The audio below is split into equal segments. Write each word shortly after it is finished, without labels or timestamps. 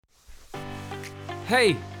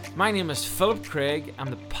Hey, my name is Philip Craig. I'm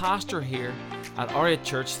the pastor here at Aria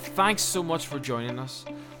Church. Thanks so much for joining us.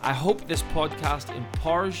 I hope this podcast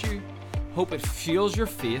empowers you, hope it fuels your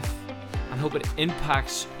faith, and hope it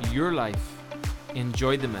impacts your life.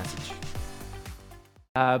 Enjoy the message.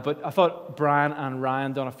 But I thought Brian and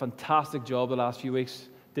Ryan done a fantastic job the last few weeks.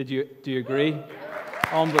 Do you agree?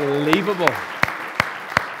 Unbelievable.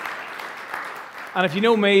 And if you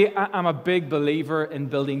know me, I'm a big believer in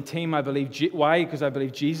building team. I believe, why? Because I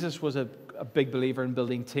believe Jesus was a big believer in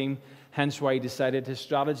building team. Hence why he decided his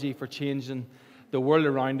strategy for changing the world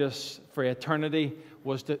around us for eternity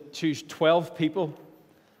was to choose 12 people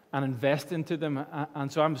and invest into them.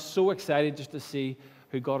 And so I'm so excited just to see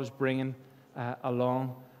who God is bringing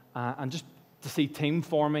along. And just to see team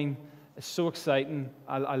forming is so exciting.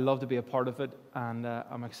 I love to be a part of it. And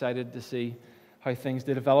I'm excited to see how things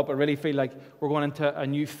do develop. I really feel like we're going into a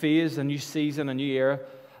new phase, a new season, a new era,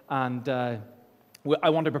 and I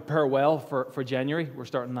want to prepare well for January. We're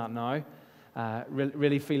starting that now.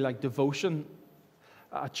 Really feel like devotion,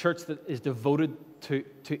 a church that is devoted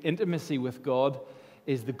to intimacy with God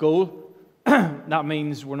is the goal. That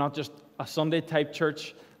means we're not just a Sunday type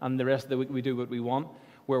church and the rest of the week we do what we want.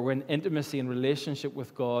 We're in intimacy and relationship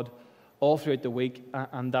with God all throughout the week,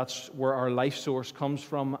 and that's where our life source comes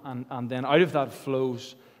from, and then out of that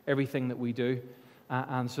flows everything that we do.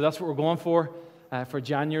 And so that's what we're going for. For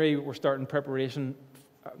January, we're starting preparation.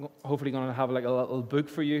 Hopefully going to have like a little book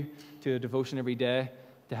for you to a devotion every day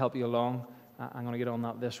to help you along. I'm going to get on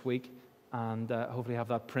that this week, and hopefully have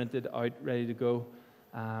that printed out, ready to go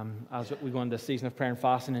as we go into the season of prayer and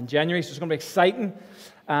fasting in January. So it's going to be exciting.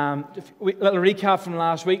 Little recap from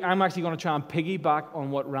last week. I'm actually going to try and piggyback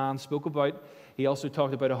on what Rand spoke about. He also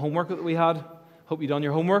talked about a homework that we had. Hope you done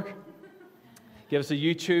your homework. Give us a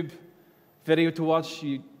YouTube video to watch.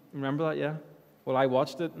 You remember that, yeah? Well, I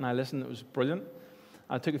watched it and I listened. It was brilliant.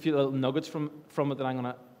 I took a few little nuggets from it that I'm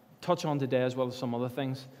going to touch on today, as well as some other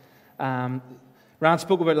things. Rand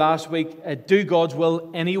spoke about last week, do God's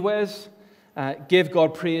will anyways. Give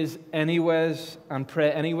God praise anyways and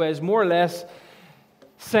pray anyways. More or less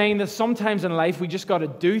saying that sometimes in life we just got to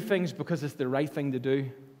do things because it's the right thing to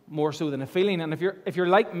do, more so than a feeling. And if you're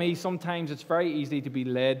like me, sometimes it's very easy to be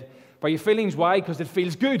led by your feelings. Why? Because it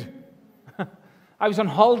feels good. I was on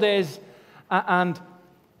holidays and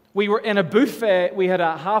we were in a buffet. We had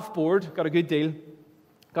a half board, got a good deal,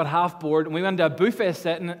 got half board, and we went to a buffet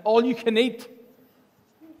setting, all you can eat.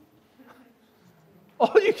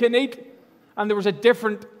 All you can eat. And there was a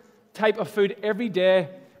different type of food every day,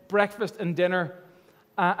 breakfast and dinner.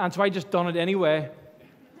 And so I just done it anyway.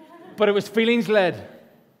 But it was feelings-led.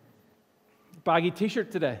 Baggy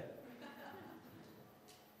t-shirt today.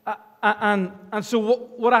 And so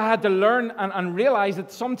what I had to learn and realize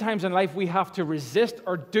that sometimes in life we have to resist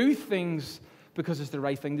or do things because it's the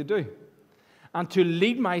right thing to do. And to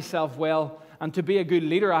lead myself well and to be a good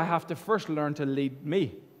leader, I have to first learn to lead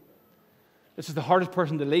me. This is the hardest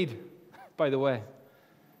person to lead, by the way.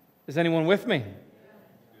 Is anyone with me?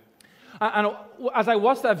 And as I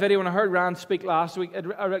watched that video and I heard Rand speak last week,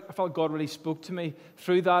 I felt God really spoke to me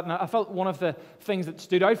through that. And I felt one of the things that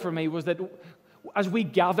stood out for me was that as we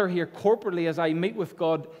gather here corporately, as I meet with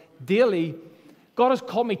God daily, God has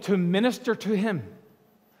called me to minister to Him.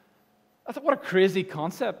 I thought, what a crazy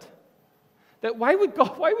concept. That why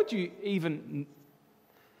would you even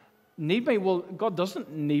need me? Well, God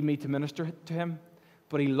doesn't need me to minister to Him,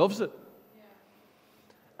 but He loves it.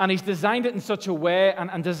 And He's designed it in such a way,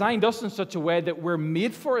 and designed us in such a way that we're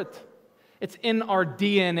made for it. It's in our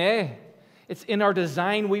DNA. It's in our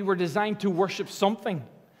design. We were designed to worship something.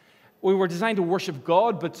 We were designed to worship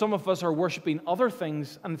God, but some of us are worshiping other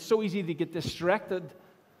things, and it's so easy to get distracted.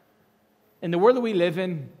 In the world that we live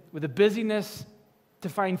in, with the busyness, to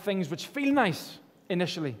find things which feel nice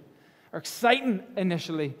initially, or exciting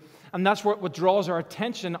initially, and that's what draws our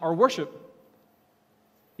attention, our worship.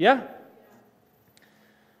 Yeah?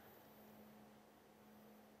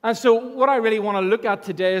 And so what I really want to look at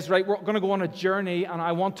today is, right, we're going to go on a journey, and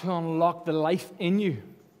I want to unlock the life in you.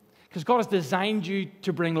 Because God has designed you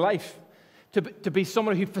to bring life, to be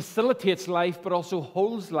someone who facilitates life, but also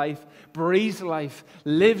holds life, breathes life,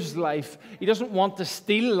 lives life. He doesn't want to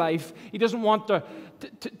steal life. He doesn't want to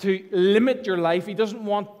limit your life. He doesn't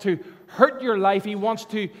want to hurt your life. He wants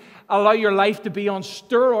to allow your life to be on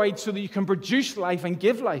steroids so that you can produce life and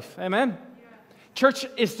give life. Amen? Yeah. Church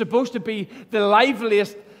is supposed to be the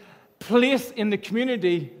liveliest place in the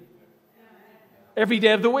community every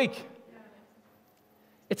day of the week.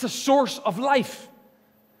 It's a source of life.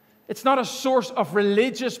 It's not a source of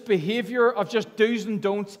religious behavior, of just do's and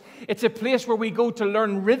don'ts. It's a place where we go to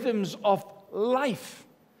learn rhythms of life.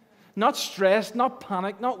 Not stress, not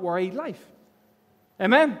panic, not worry, life.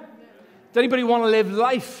 Amen? Does anybody want to live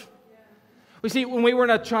life? We see, when we were in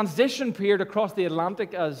a transition period across the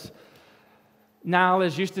Atlantic, as Niall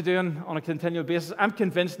is used to doing on a continual basis, I'm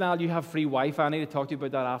convinced, Niall, you have free Wi-Fi. I need to talk to you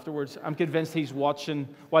about that afterwards. I'm convinced he's watching,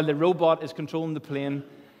 while the robot is controlling the plane,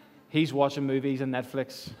 he's watching movies and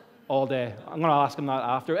Netflix all day. I'm going to ask him that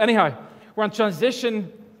after. Anyhow, we're on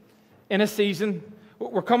transition in a season.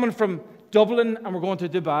 We're coming from Dublin and we're going to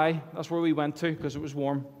Dubai. That's where we went to because it was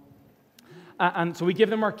warm. And so we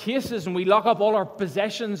give them our cases and we lock up all our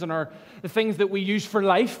possessions and the things that we use for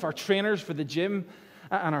life, our trainers for the gym,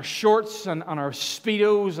 and our shorts and our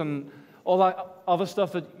Speedos and all that other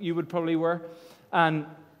stuff that you would probably wear. And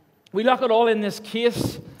we lock it all in this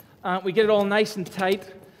case. We get it all nice and tight.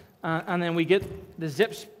 And then we get the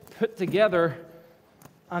zips put together.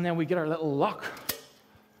 And then we get our little lock,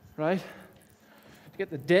 right? Get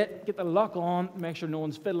the lock on, make sure no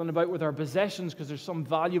one's fiddling about with our possessions because there's some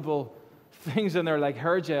valuable things in there like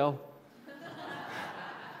hair gel.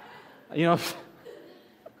 You know,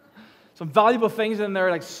 some valuable things in there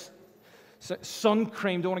like sun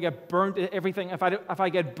cream. Don't want to get burnt. Everything. If I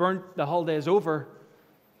get burnt, the whole day is over.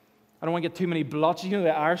 I don't want to get too many blotches. You know,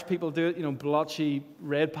 the Irish people do it. You know, blotchy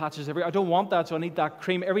red patches everywhere. I don't want that, so I need that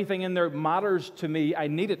cream. Everything in there matters to me. I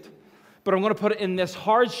need it. But I'm going to put it in this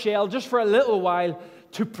hard shell just for a little while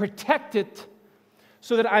to protect it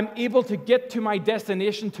so that I'm able to get to my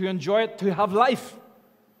destination, to enjoy it, to have life,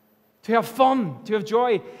 to have fun, to have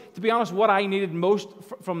joy. To be honest, what I needed most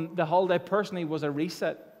from the holiday personally was a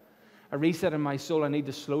reset in my soul. I need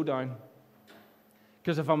to slow down.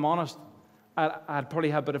 Because if I'm honest, I'd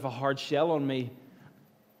probably have a bit of a hard shell on me,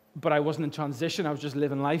 but I wasn't in transition. I was just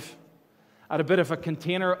living life. I had a bit of a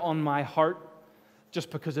container on my heart just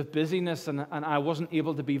because of busyness, and I wasn't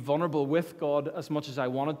able to be vulnerable with God as much as I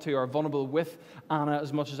wanted to, or vulnerable with Anna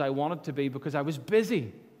as much as I wanted to be because I was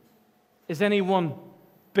busy. Is anyone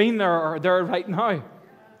been there or there right now?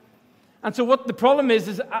 And so what the problem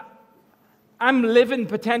is I'm living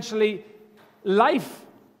potentially life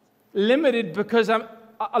limited because a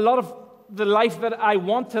lot of the life that I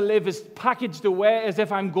want to live is packaged away as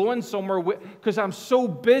if I'm going somewhere because I'm so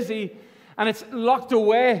busy and it's locked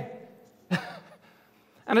away.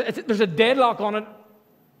 And there's a deadlock on it,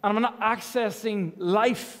 and I'm not accessing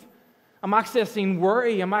life. I'm accessing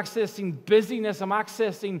worry. I'm accessing busyness. I'm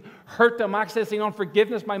accessing hurt. I'm accessing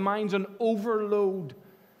unforgiveness. My mind's on overload.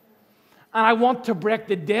 And I want to break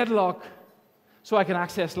the deadlock so I can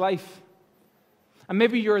access life. And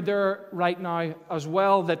maybe you're there right now as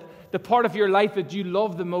well, that the part of your life that you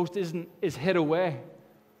love the most is hid away.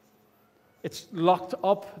 It's locked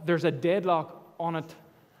up. There's a deadlock on it,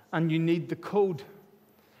 and you need the code.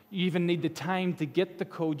 You even need the time to get the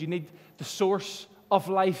code. You need the source of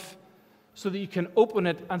life so that you can open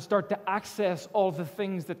it and start to access all the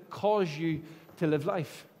things that cause you to live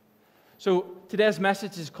life. So today's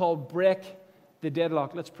message is called Break the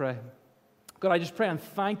Deadlock. Let's pray. God, I just pray and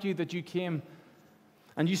thank you that you came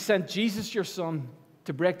and you sent Jesus, your Son,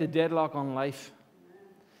 to break the deadlock on life,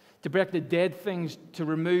 to break the dead things, to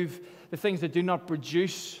remove the things that do not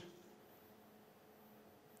produce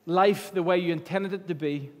life the way you intended it to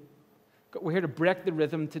be. God, we're here to break the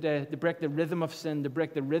rhythm today, to break the rhythm of sin, to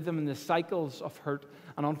break the rhythm and the cycles of hurt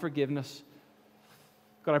and unforgiveness.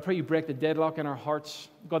 God, I pray you break the deadlock in our hearts.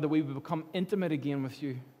 God, that we would become intimate again with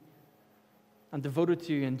you and devoted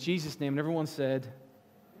to you in Jesus' name. And everyone said,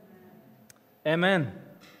 Amen.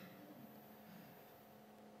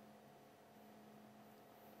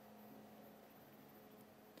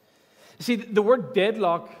 See, the word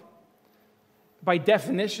deadlock, by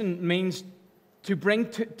definition, means to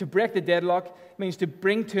break the deadlock means to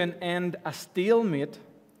bring to an end a stalemate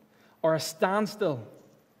or a standstill.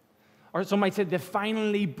 Or some might say they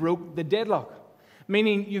finally broke the deadlock,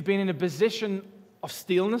 meaning you've been in a position of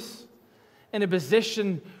stillness, in a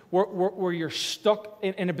position where you're stuck,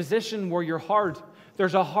 in a position where you're hard.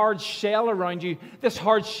 There's a hard shell around you. This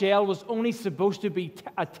hard shell was only supposed to be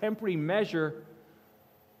a temporary measure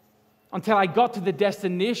until I got to the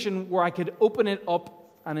destination where I could open it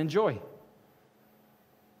up and enjoy.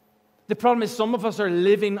 The problem is some of us are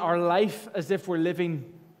living our life as if we're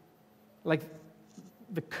living like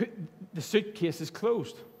the suitcase is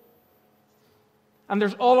closed. And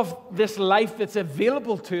there's all of this life that's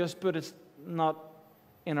available to us, but it's not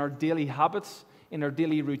in our daily habits, in our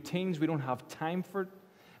daily routines. We don't have time for it.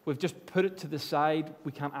 We've just put it to the side.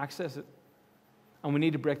 We can't access it. And we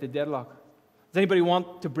need to break the deadlock. Does anybody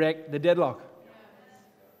want to break the deadlock?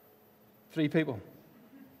 3 people.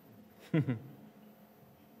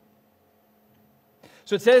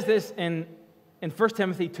 So it says this in 1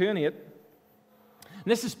 Timothy 2:8.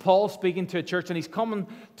 And this is Paul speaking to a church, and he's coming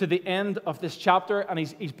to the end of this chapter, and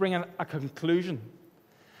he's bringing a conclusion.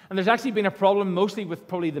 And there's actually been a problem mostly with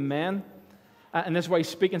probably the men, and this is why he's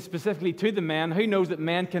speaking specifically to the men. Who knows that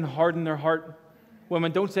men can harden their heart?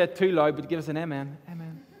 Women, don't say it too loud, but give us an amen.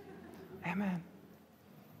 Amen. Amen.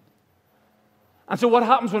 And so what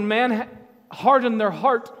happens when men harden their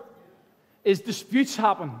heart is disputes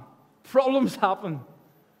happen, problems happen,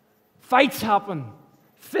 fights happen,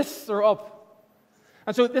 fists are up.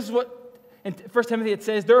 And so this is what in 1 Timothy it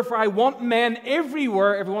says, therefore I want men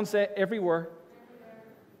everywhere, everyone say everywhere.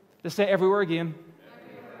 Let's say everywhere again.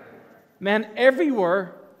 Everywhere. Men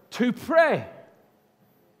everywhere to pray,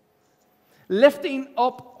 lifting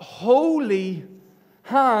up holy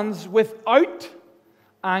hands without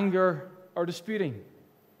anger or disputing.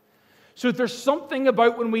 So there's something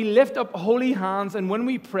about when we lift up holy hands and when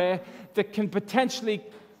we pray that can potentially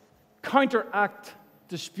counteract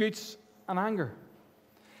disputes and anger.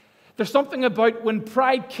 There's something about when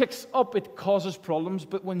pride kicks up, it causes problems,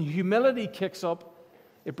 but when humility kicks up,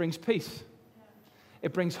 it brings peace.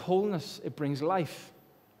 It brings wholeness. It brings life.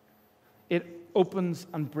 It opens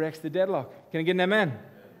and breaks the deadlock. Can I get an amen?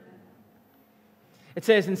 It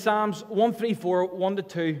says in Psalms 134,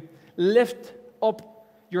 1-2, lift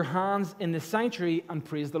up your hands in the sanctuary and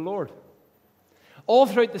praise the Lord. All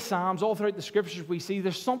throughout the Psalms, all throughout the Scriptures, we see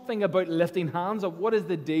there's something about lifting hands up. What is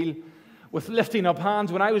the deal with lifting up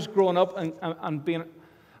hands? When I was growing up and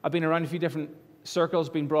I've been around a few different circles,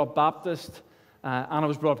 been brought Baptist, and I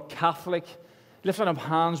was brought Catholic, lifting up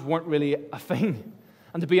hands weren't really a thing.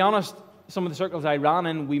 And to be honest, some of the circles I ran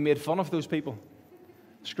in, we made fun of those people.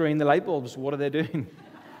 Screwing the light bulbs, what are they doing?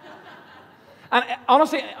 And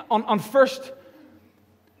honestly, on first,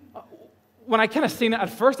 when I kind of seen it at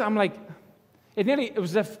first, I'm like, it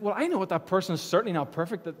was as if, well, I know what that person is certainly not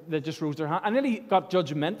perfect, that they just rose their hand. I nearly got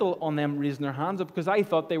judgmental on them raising their hands up because I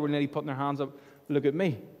thought they were nearly putting their hands up, look at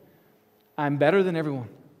me. I'm better than everyone.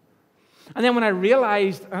 And then when I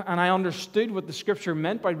realized and I understood what the Scripture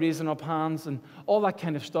meant by raising up hands and all that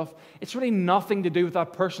kind of stuff, it's really nothing to do with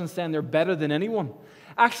that person saying they're better than anyone.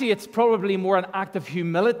 Actually, it's probably more an act of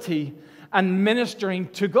humility and ministering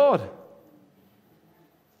to God.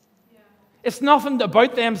 Yeah. It's nothing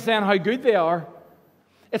about them saying how good they are.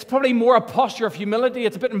 It's probably more a posture of humility.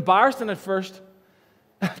 It's a bit embarrassing at first.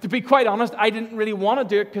 To be quite honest, I didn't really want to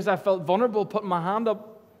do it because I felt vulnerable putting my hand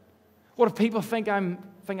up. What if people think I'm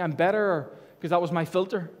better, or because that was my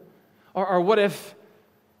filter? Or what if,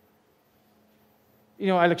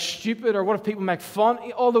 I look stupid, or what if people make fun?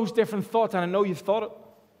 All those different thoughts, and I know you've thought it,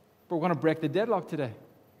 but we're going to break the deadlock today.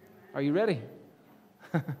 Are you ready?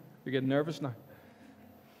 You're getting nervous now.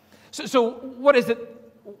 So what is it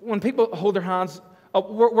when people hold their hands up?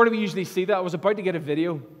 Where do we usually see that? I was about to get a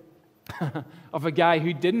video of a guy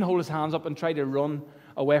who didn't hold his hands up and tried to run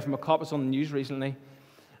away from a cop. It's on the news recently.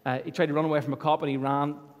 He tried to run away from a cop and he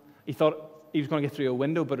ran. He thought he was going to get through a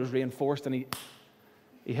window, but it was reinforced, and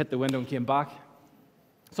he hit the window and came back.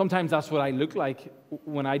 Sometimes that's what I look like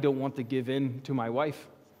when I don't want to give in to my wife.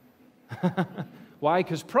 Why?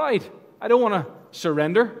 Because pride. I don't want to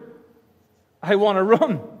surrender. I want to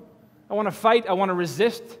run. I want to fight. I want to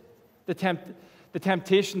resist the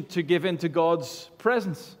temptation to give in to God's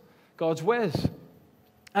presence, God's ways.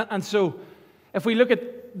 And so, if we look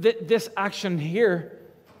at this action here,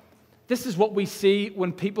 this is what we see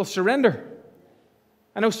when people surrender.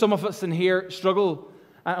 I know some of us in here struggle,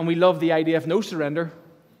 and we love the idea of no surrender,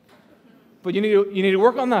 but you need to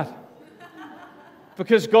work on that.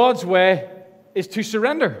 Because God's way is to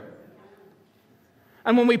surrender.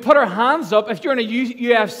 And when we put our hands up, if you're in a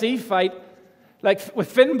UFC fight, like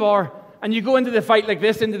with Finbar, and you go into the fight like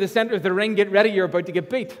this, into the center of the ring, get ready, you're about to get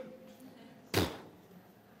beat.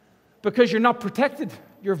 Because you're not protected.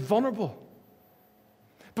 You're vulnerable.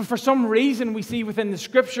 But for some reason, we see within the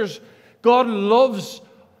Scriptures, God loves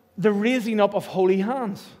the raising up of holy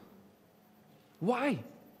hands. Why?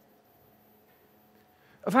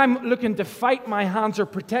 If I'm looking to fight, my hands are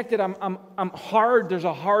protected. I'm hard. There's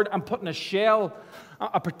I'm putting a shell,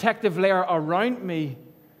 a protective layer around me.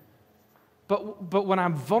 But when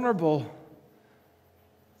I'm vulnerable,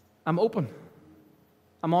 I'm open.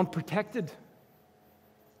 I'm unprotected.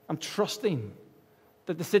 I'm trusting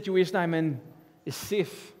that the situation I'm in is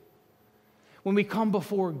safe. When we come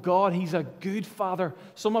before God, He's a good Father.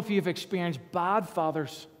 Some of you have experienced bad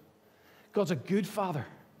fathers. God's a good Father.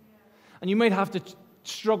 And you might have to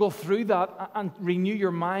struggle through that and renew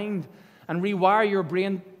your mind and rewire your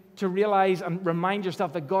brain to realize and remind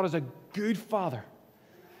yourself that God is a good Father.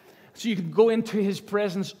 So you can go into His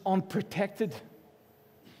presence unprotected,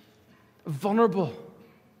 vulnerable,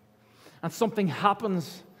 and something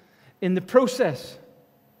happens in the process.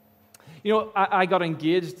 You know, I got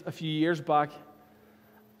engaged a few years back,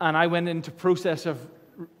 and I went into process of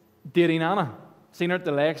dating Anna. Seen her at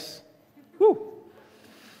the lakes. Woo!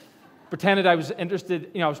 Pretended I was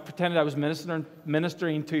interested, I was pretending I was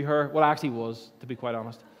ministering to her. Well, I actually was, to be quite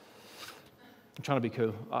honest. I'm trying to be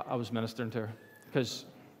cool. I was ministering to her because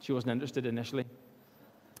she wasn't interested initially.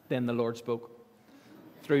 Then the Lord spoke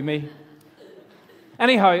through me.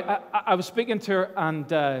 Anyhow, I was speaking to her,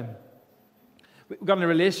 and we got in a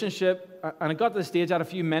relationship, and I got to the stage, I had a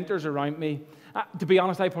few mentors around me. To be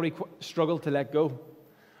honest, I probably struggled to let go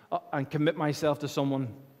and commit myself to someone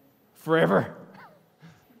forever.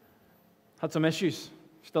 Had some issues,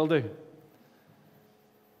 still do.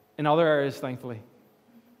 In other areas, thankfully.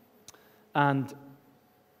 And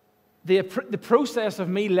the process of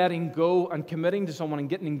me letting go and committing to someone and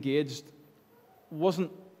getting engaged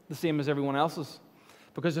wasn't the same as everyone else's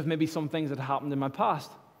because of maybe some things that happened in my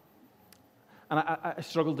past. And I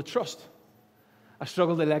struggled to trust. I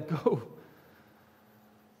struggled to let go.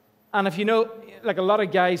 And if you know, like a lot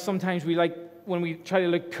of guys, sometimes we like, when we try to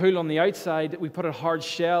look cool on the outside, we put a hard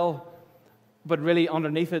shell, but really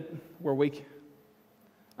underneath it, we're weak.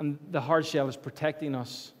 And the hard shell is protecting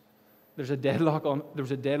us. There was a deadlock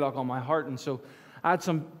on my heart. And so I had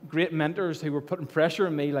some great mentors who were putting pressure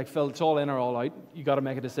on me, like, Phil, it's all in or all out. You got to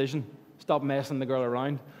make a decision. Stop messing the girl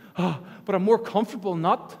around. Oh, but I'm more comfortable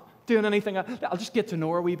not doing anything. I'll just get to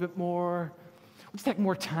know her a wee bit more. I'll just take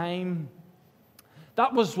more time.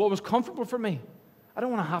 That was what was comfortable for me. I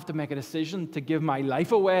don't want to have to make a decision to give my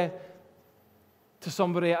life away to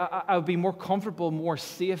somebody. I would be more comfortable, more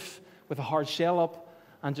safe with a hard shell up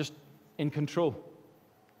and just in control.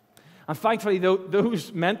 And thankfully,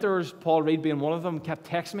 those mentors, Paul Reed being one of them, kept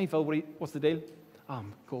texting me, Phil, what's the deal?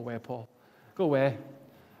 Go away, Paul. Go away.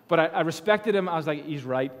 But I respected him. I was like, he's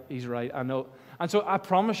right, I know. And so I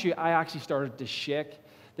promise you, I actually started to shake.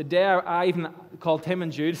 The day I even called Tim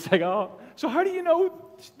and Jude, it's like, oh, so how do you know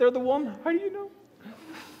they're the one? How do you know?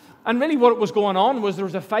 And really what was going on was there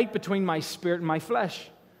was a fight between my spirit and my flesh.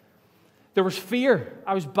 There was fear.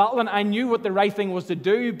 I was battling. I knew what the right thing was to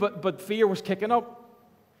do, but fear was kicking up.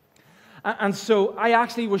 And so I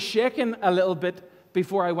actually was shaking a little bit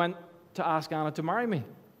before I went to ask Anna to marry me.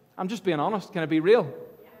 I'm just being honest. Can I be real?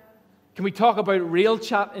 Can we talk about real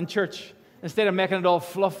chat in church instead of making it all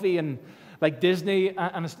fluffy and like Disney?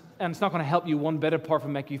 And it's not going to help you one bit apart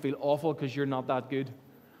from make you feel awful because you're not that good.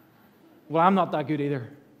 Well, I'm not that good either.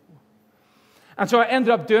 And so I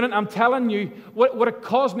ended up doing it. I'm telling you, what it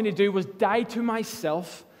caused me to do was die to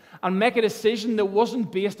myself and make a decision that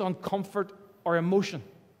wasn't based on comfort or emotion.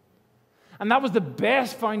 And that was the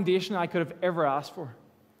best foundation I could have ever asked for.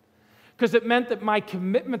 Because it meant that my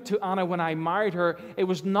commitment to Anna when I married her, it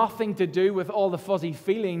was nothing to do with all the fuzzy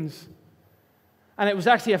feelings. And it was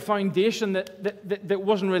actually a foundation that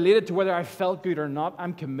wasn't related to whether I felt good or not.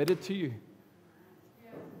 I'm committed to you.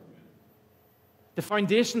 The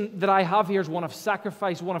foundation that I have here is one of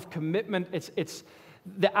sacrifice, one of commitment. It's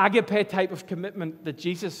the agape type of commitment that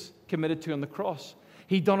Jesus committed to on the cross.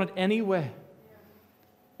 He done it anyway.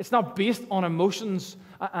 It's not based on emotions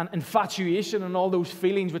and infatuation and all those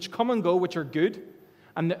feelings which come and go, which are good.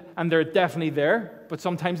 And they're definitely there, but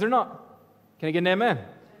sometimes they're not. Can I get an amen?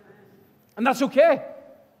 And that's okay.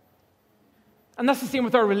 And that's the same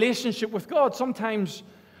with our relationship with God. Sometimes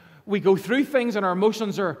we go through things and our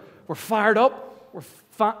emotions we're fired up.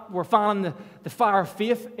 We're fanning the fire of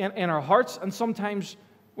faith in our hearts, and sometimes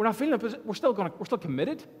we're not feeling it, but we're still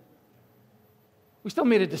committed. We still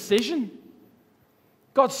made a decision.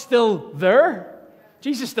 God's still there.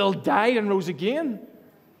 Jesus still died and rose again.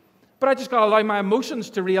 But I just got to allow my emotions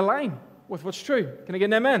to realign with what's true. Can I get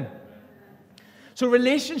an amen? So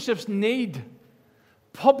relationships need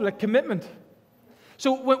public commitment.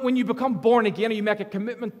 So when you become born again or you make a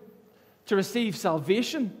commitment to receive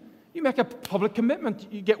salvation, you make a public commitment.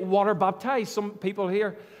 You get water baptized. Some people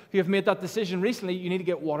here who have made that decision recently, you need to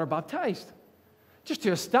get water baptized. Just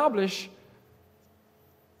to establish,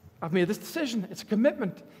 I've made this decision. It's a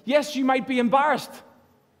commitment. Yes, you might be embarrassed.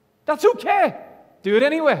 That's okay. Do it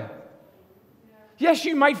anyway. Yes,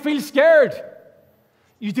 you might feel scared.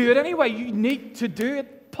 You do it anyway. You need to do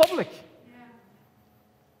it public.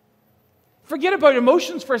 Forget about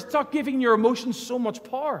emotions first. Stop giving your emotions so much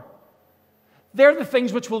power. They're the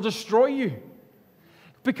things which will destroy you.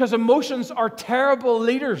 Because emotions are terrible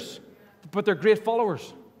leaders, but they're great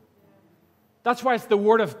followers. That's why it's the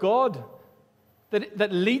Word of God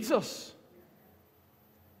that leads us.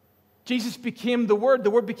 Jesus became the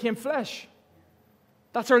Word became flesh.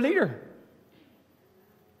 That's our leader.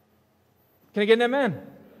 Can I get an amen?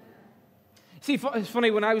 See, it's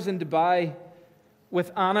funny, when I was in Dubai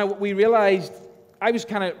with Anna, we realized I was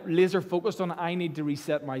kind of laser focused on I need to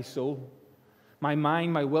reset my soul. My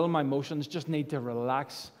mind, my will, my emotions just need to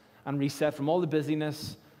relax and reset from all the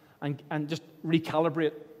busyness and just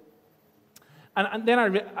recalibrate. And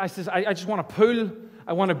then I says, I just want a pool,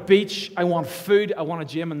 I want a beach, I want food, I want a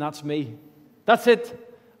gym, and that's me. That's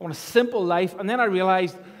it. I want a simple life. And then I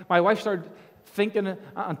realized my wife started thinking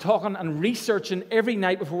and talking and researching every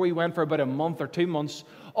night before we went for about a month or 2 months,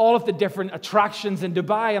 all of the different attractions in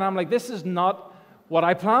Dubai. And I'm like, this is not what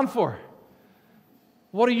I planned for.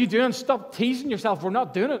 What are you doing? Stop teasing yourself. We're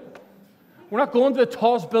not doing it. We're not going to the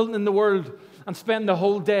tallest building in the world and spending the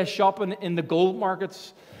whole day shopping in the gold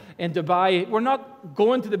markets in Dubai. We're not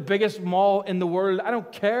going to the biggest mall in the world. I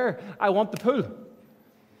don't care. I want the pool.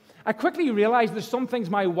 I quickly realized there's some things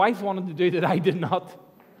my wife wanted to do that I did not.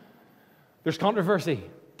 There's controversy.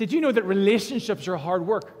 Did you know that relationships are hard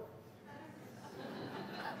work?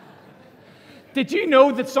 Did you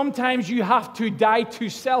know that sometimes you have to die to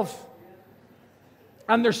self?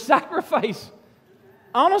 And there's sacrifice.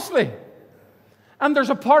 Honestly. And there's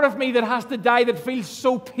a part of me that has to die that feels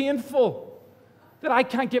so painful that I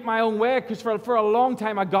can't get my own way, because for a long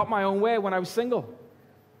time I got my own way when I was single.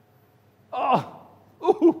 Oh,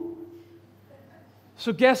 ooh.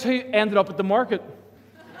 So guess who ended up at the market?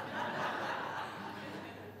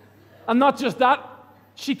 And not just that,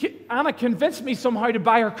 Anna convinced me somehow to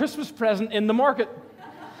buy her Christmas present in the market.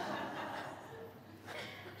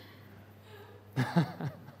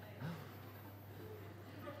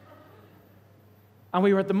 And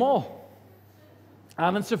we were at the mall,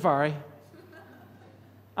 and in Safari,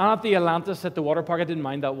 and at the Atlantis at the water park. I didn't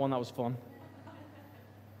mind that one, that was fun.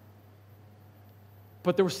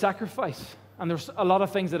 But there was sacrifice, and there was a lot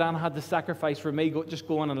of things that Anna had to sacrifice for me, just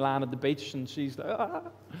going and land at the beach, and she's like, ah.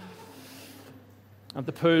 At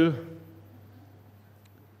the pool.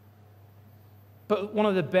 But one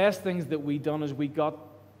of the best things that we done is we got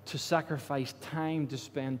to sacrifice time to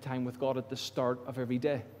spend time with God at the start of every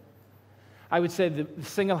day. I would say the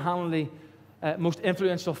single-handedly most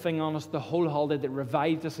influential thing on us the whole holiday that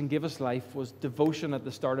revived us and gave us life was devotion at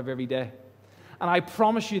the start of every day. And I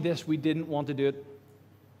promise you this, we didn't want to do it.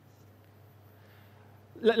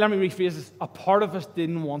 Let me rephrase this. A part of us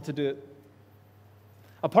didn't want to do it.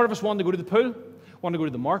 A part of us wanted to go to the pool, wanted to go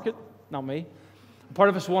to the market, not me. A part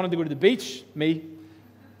of us wanted to go to the beach, me.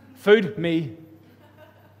 Food, me.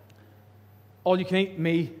 All you can eat,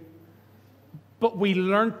 me. But we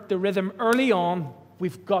learned the rhythm early on.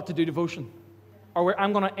 We've got to do devotion, or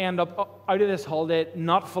I'm going to end up out of this holiday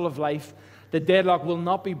not full of life. The deadlock will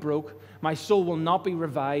not be broke. My soul will not be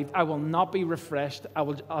revived. I will not be refreshed.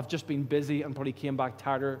 I've just been busy and probably came back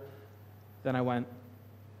tighter than I went.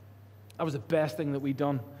 That was the best thing that we'd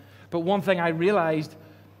done. But one thing I realized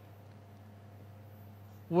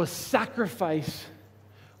was sacrifice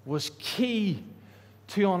was key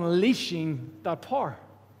to unleashing that power.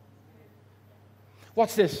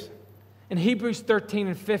 Watch this. In Hebrews 13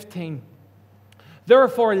 and 15,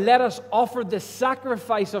 therefore let us offer the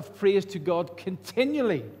sacrifice of praise to God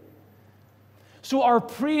continually. So our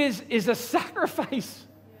praise is a sacrifice.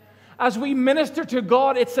 As we minister to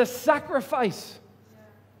God, it's a sacrifice.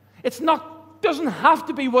 Doesn't have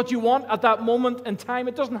to be what you want at that moment in time.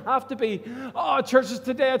 It doesn't have to be, oh, church is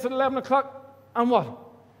today, it's at 11 o'clock. And what?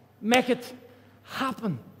 Make it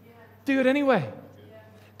happen. Do it anyway.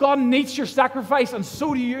 God needs your sacrifice, and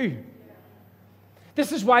so do you.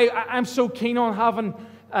 This is why I'm so keen on having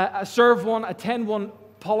a serve one, attend one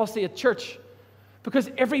policy at church. Because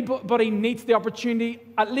everybody needs the opportunity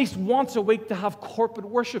at least once a week to have corporate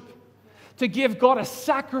worship. To give God a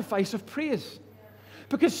sacrifice of praise.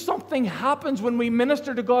 Because something happens when we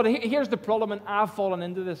minister to God. Here's the problem, and I've fallen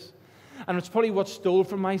into this. And it's probably what stole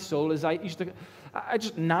from my soul, is I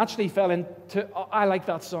just naturally fell into, I like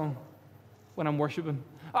that song when I'm worshiping.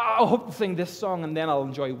 I hope to sing this song and then I'll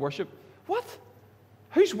enjoy worship. What?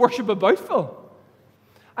 Who's worship about, Phil?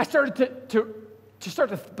 I started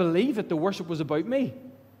to believe that the worship was about me.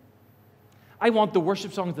 I want the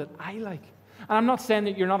worship songs that I like. And I'm not saying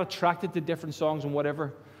that you're not attracted to different songs and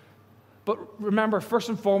whatever. But remember, first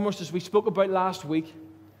and foremost, as we spoke about last week,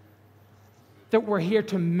 that we're here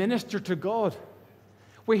to minister to God.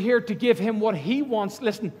 We're here to give Him what He wants.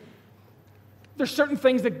 Listen, there's certain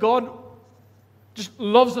things that God just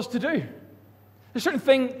loves us to do. There's certain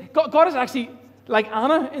things, God is actually like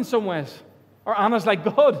Anna in some ways. Or Anna's like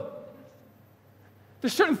God.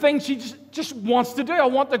 There's certain things she just wants to do. I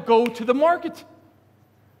want to go to the market.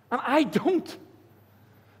 And I don't.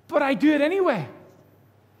 But I do it anyway.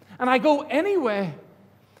 And I go anyway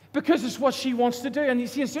because it's what she wants to do. And you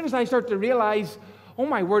see, as soon as I start to realize, oh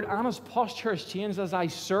my word, Anna's posture has changed as I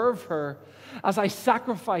serve her, as I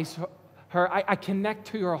sacrifice her. I connect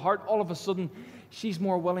to her heart. All of a sudden, she's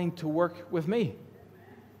more willing to work with me.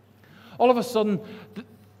 All of a sudden,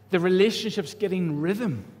 the relationship's getting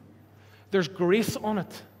rhythm. There's grace on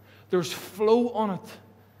it. There's flow on it.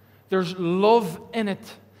 There's love in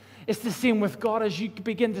it. It's the same with God as you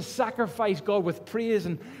begin to sacrifice God with praise.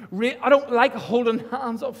 And I don't like holding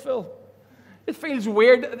hands up, Phil. It feels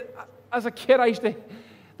weird. As a kid,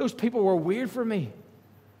 those people were weird for me.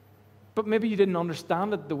 But maybe you didn't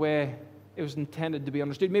understand it the way it was intended to be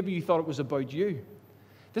understood. Maybe you thought it was about you.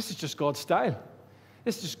 This is just God's style.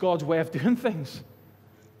 This is just God's way of doing things.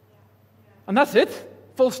 And that's it.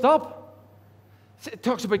 Full stop. It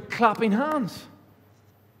talks about clapping hands.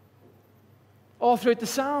 All throughout the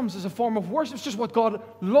Psalms as a form of worship. It's just what God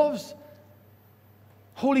loves.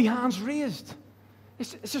 Holy hands raised.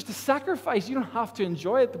 It's just a sacrifice. You don't have to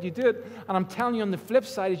enjoy it, but you do it. And I'm telling you, on the flip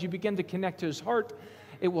side, as you begin to connect to His heart,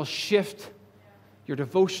 it will shift your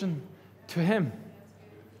devotion to Him.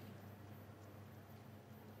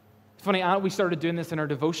 It's funny, we started doing this in our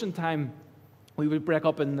devotion time. We would break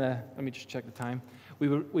up in the, let me just check the time. We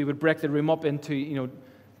would break the room up into,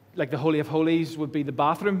 like the Holy of Holies would be the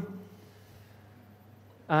bathroom.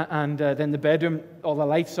 And then the bedroom, all the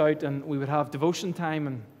lights out, and we would have devotion time.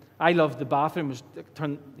 And I loved the bathroom. Was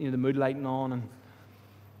turn the mood lighting on,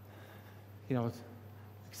 and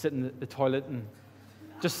sit in the toilet and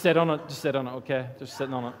just sit on it. Just sit on it, okay? Just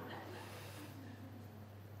sitting on it.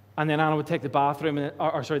 And then Anna would take the bathroom,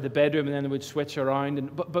 the bedroom, and then they would switch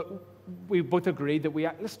around. But we both agreed that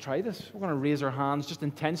let's try this. We're going to raise our hands just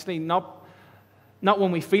intensely, not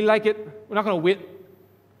when we feel like it. We're not going to wait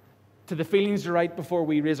till the feelings are right before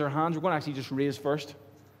we raise our hands. We're going to actually just raise first.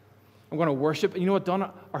 We're going to worship. And you know what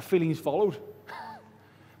done? Our feelings followed.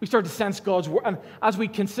 We started to sense God's word. And as we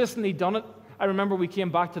consistently done it, I remember we came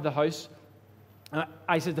back to the house. And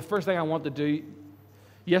I said, the first thing I want to do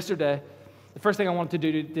yesterday, the first thing I want to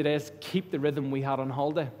do today is keep the rhythm we had on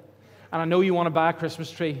holiday. And I know you want to buy a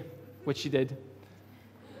Christmas tree, which she did.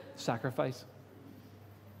 Sacrifice.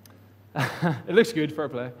 It looks good, fair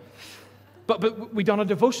play. But we done a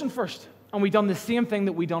devotion first. And we done the same thing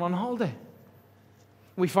that we done on holiday.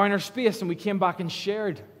 We found our space and we came back and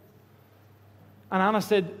shared. And Anna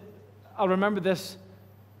said, I'll remember this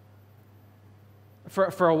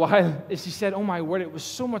for a while. She said, oh my word, it was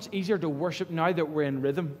so much easier to worship now that we're in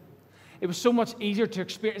rhythm. It was so much easier to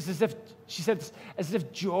experience, she said, as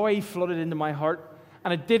if joy flooded into my heart.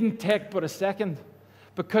 And it didn't take but a second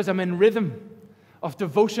because I'm in rhythm of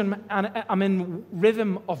devotion and I'm in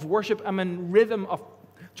rhythm of worship. I'm in rhythm of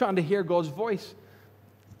trying to hear God's voice.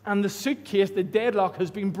 And the suitcase, the deadlock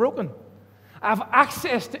has been broken. I have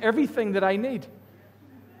access to everything that I need.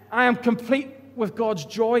 I am complete with God's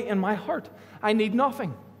joy in my heart. I need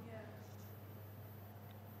nothing.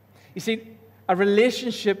 You see, a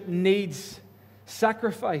relationship needs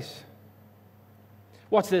sacrifice.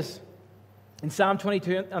 Watch this. In Psalm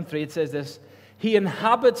 22 and 3, it says this: He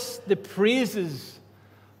inhabits the praises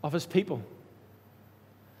of His people.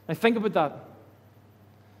 Now think about that.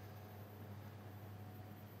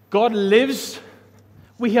 God lives.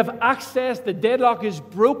 We have access. The deadlock is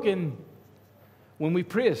broken when we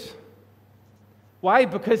praise. Why?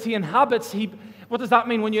 Because He inhabits. What does that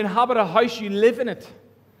mean? When you inhabit a house, you live in it.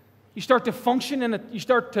 You start to function in it. You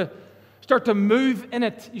start to move in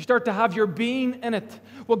it. You start to have your being in it.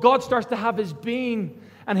 Well, God starts to have His being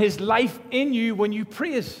and His life in you when you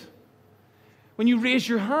praise. When you raise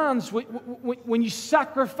your hands, when you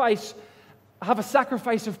sacrifice, have a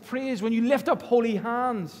sacrifice of praise, when you lift up holy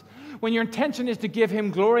hands, when your intention is to give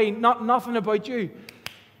Him glory, nothing about you,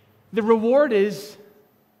 the reward is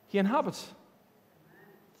He inhabits.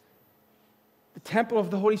 The temple of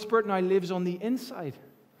the Holy Spirit now lives on the inside.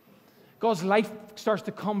 God's life starts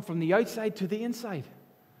to come from the outside to the inside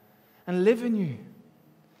and live in you.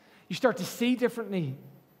 You start to see differently.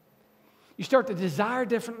 You start to desire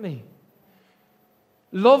differently.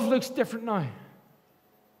 Love looks different now.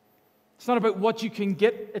 It's not about what you can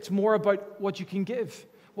get, it's more about what you can give.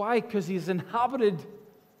 Why? Because He's inhabited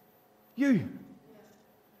you.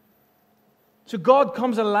 So God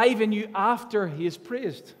comes alive in you after He is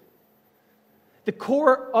praised. The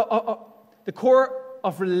core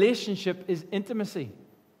of relationship is intimacy.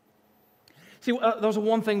 See, that was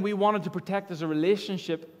one thing we wanted to protect as a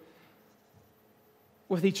relationship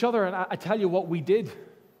with each other. And I tell you what we did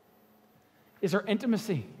is our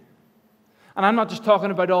intimacy. And I'm not just talking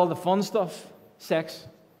about all the fun stuff. Sex,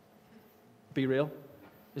 be real,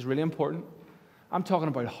 is really important. I'm talking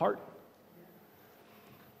about heart.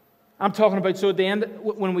 I'm talking about, so at the end,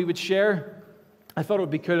 when we would share, I thought it would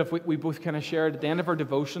be cool if we both kind of shared at the end of our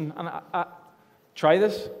devotion. And I try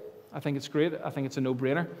this. I think it's great. I think it's a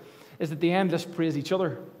no-brainer. Is at the end, let's praise each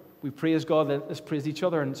other. We praise God, let's praise each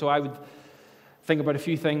other. And so I would think about a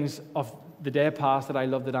few things of the day past that I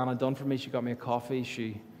loved that Anna done for me. She got me a coffee.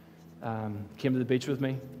 She came to the beach with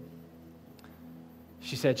me.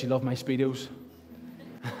 She said she loved my Speedos.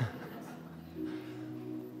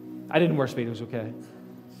 I didn't wear Speedos, okay?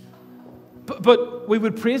 But we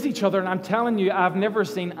would praise each other, and I'm telling you, I've never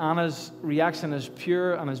seen Anna's reaction as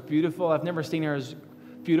pure and as beautiful. I've never seen her as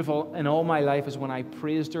beautiful in all my life as when I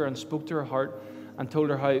praised her and spoke to her heart and told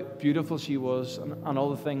her how beautiful she was and all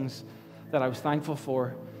the things that I was thankful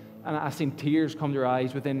for. And I've seen tears come to her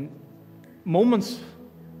eyes within moments.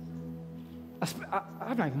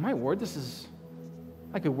 I'm like, my word,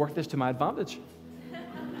 I could work this to my advantage.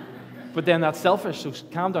 But then that's selfish, so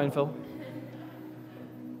calm down, Phil.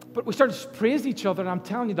 But we started to praise each other, and I'm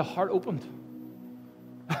telling you, the heart opened.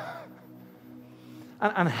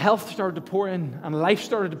 and health started to pour in, and life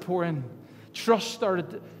started to pour in. Trust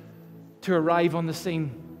started to arrive on the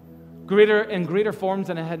scene, in greater forms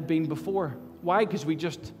than it had been before. Why? Because we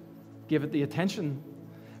just give it the attention.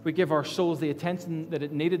 We give our souls the attention that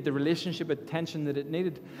it needed, the relationship attention that it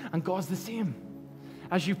needed. And God's the same.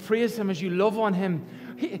 As you praise Him, as you love on Him,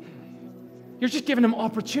 you're just giving Him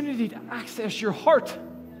opportunity to access your heart.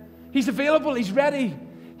 He's available. He's ready.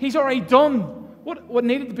 He's already done what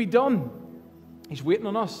needed to be done. He's waiting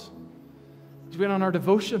on us. He's waiting on our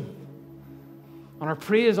devotion, on our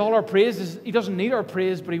praise. All our praise He doesn't need our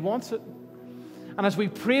praise, but He wants it. And as we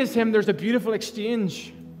praise Him, there's a beautiful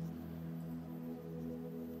exchange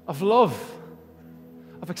of love,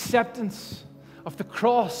 of acceptance, of the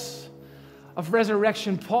cross, of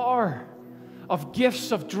resurrection power, of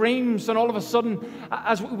gifts, of dreams. And all of a sudden,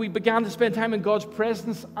 as we began to spend time in God's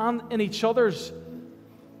presence and in each other's,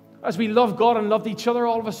 as we loved God and loved each other,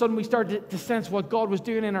 all of a sudden we started to sense what God was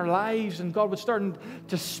doing in our lives, and God was starting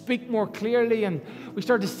to speak more clearly, and we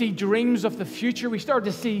started to see dreams of the future. We started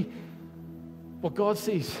to see what God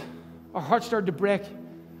sees. Our hearts started to break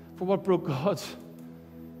for what broke God's.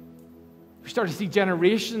 We started to see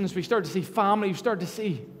generations. We started to see family. We started to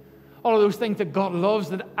see all of those things that God loves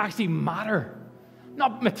that actually matter.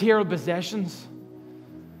 Not material possessions.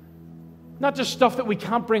 Not just stuff that we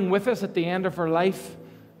can't bring with us at the end of our life.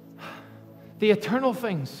 The eternal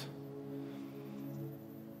things.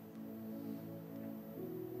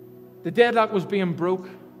 The deadlock was being broke,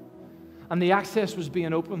 and the access was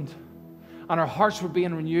being opened, and our hearts were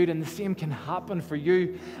being renewed, and the same can happen for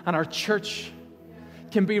you, and our church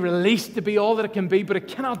can be released to be all that it can be, but it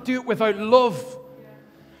cannot do it without love.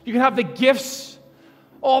 You can have the gifts,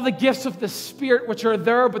 all the gifts of the Spirit which are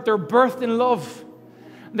there, but they're birthed in love.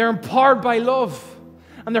 They're empowered by love,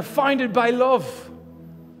 and they're founded by love,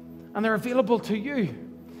 and they're available to you.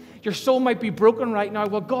 Your soul might be broken right now.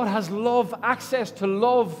 Well, God has love, access to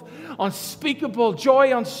love, unspeakable,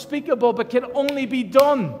 joy unspeakable, but can only be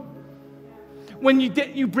done when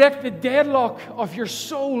you break the deadlock of your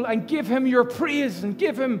soul and give Him your praise and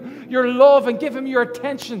give Him your love and give Him your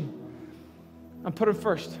attention and put Him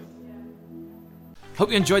first.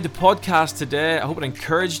 Hope you enjoyed the podcast today. I hope it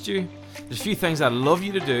encouraged you. There's a few things I'd love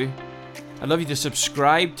you to do. I'd love you to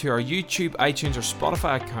subscribe to our YouTube, iTunes, or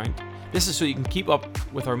Spotify account. This is so you can keep up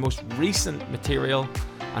with our most recent material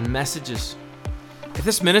and messages. If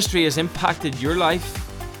this ministry has impacted your life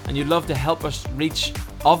and you'd love to help us reach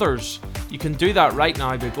others, you can do that right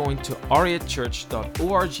now by going to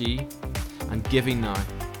r8church.org and giving now.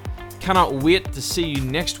 Cannot wait to see you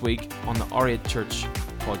next week on the R8 Church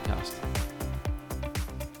podcast.